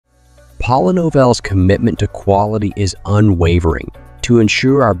Polinovel's commitment to quality is unwavering. To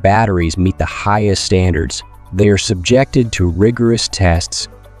ensure our batteries meet the highest standards, they are subjected to rigorous tests.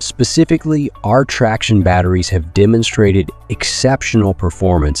 Specifically, our traction batteries have demonstrated exceptional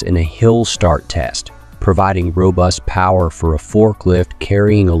performance in a hill start test, providing robust power for a forklift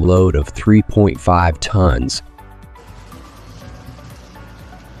carrying a load of 3.5 tons.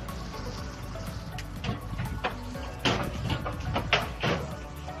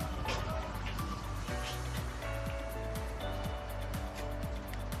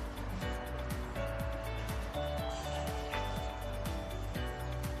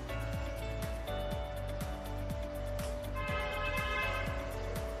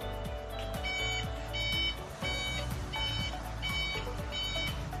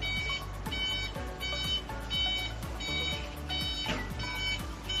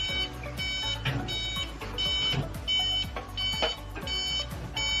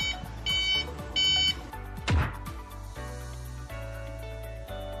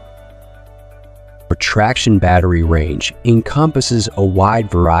 Our traction battery range encompasses a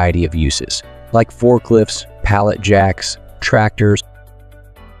wide variety of uses, like forklifts, pallet jacks, tractors,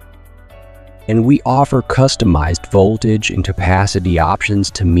 and we offer customized voltage and capacity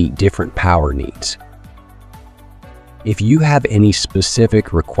options to meet different power needs. If you have any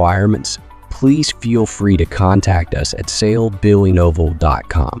specific requirements, please feel free to contact us at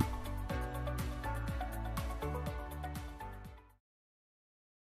Polinovel.com.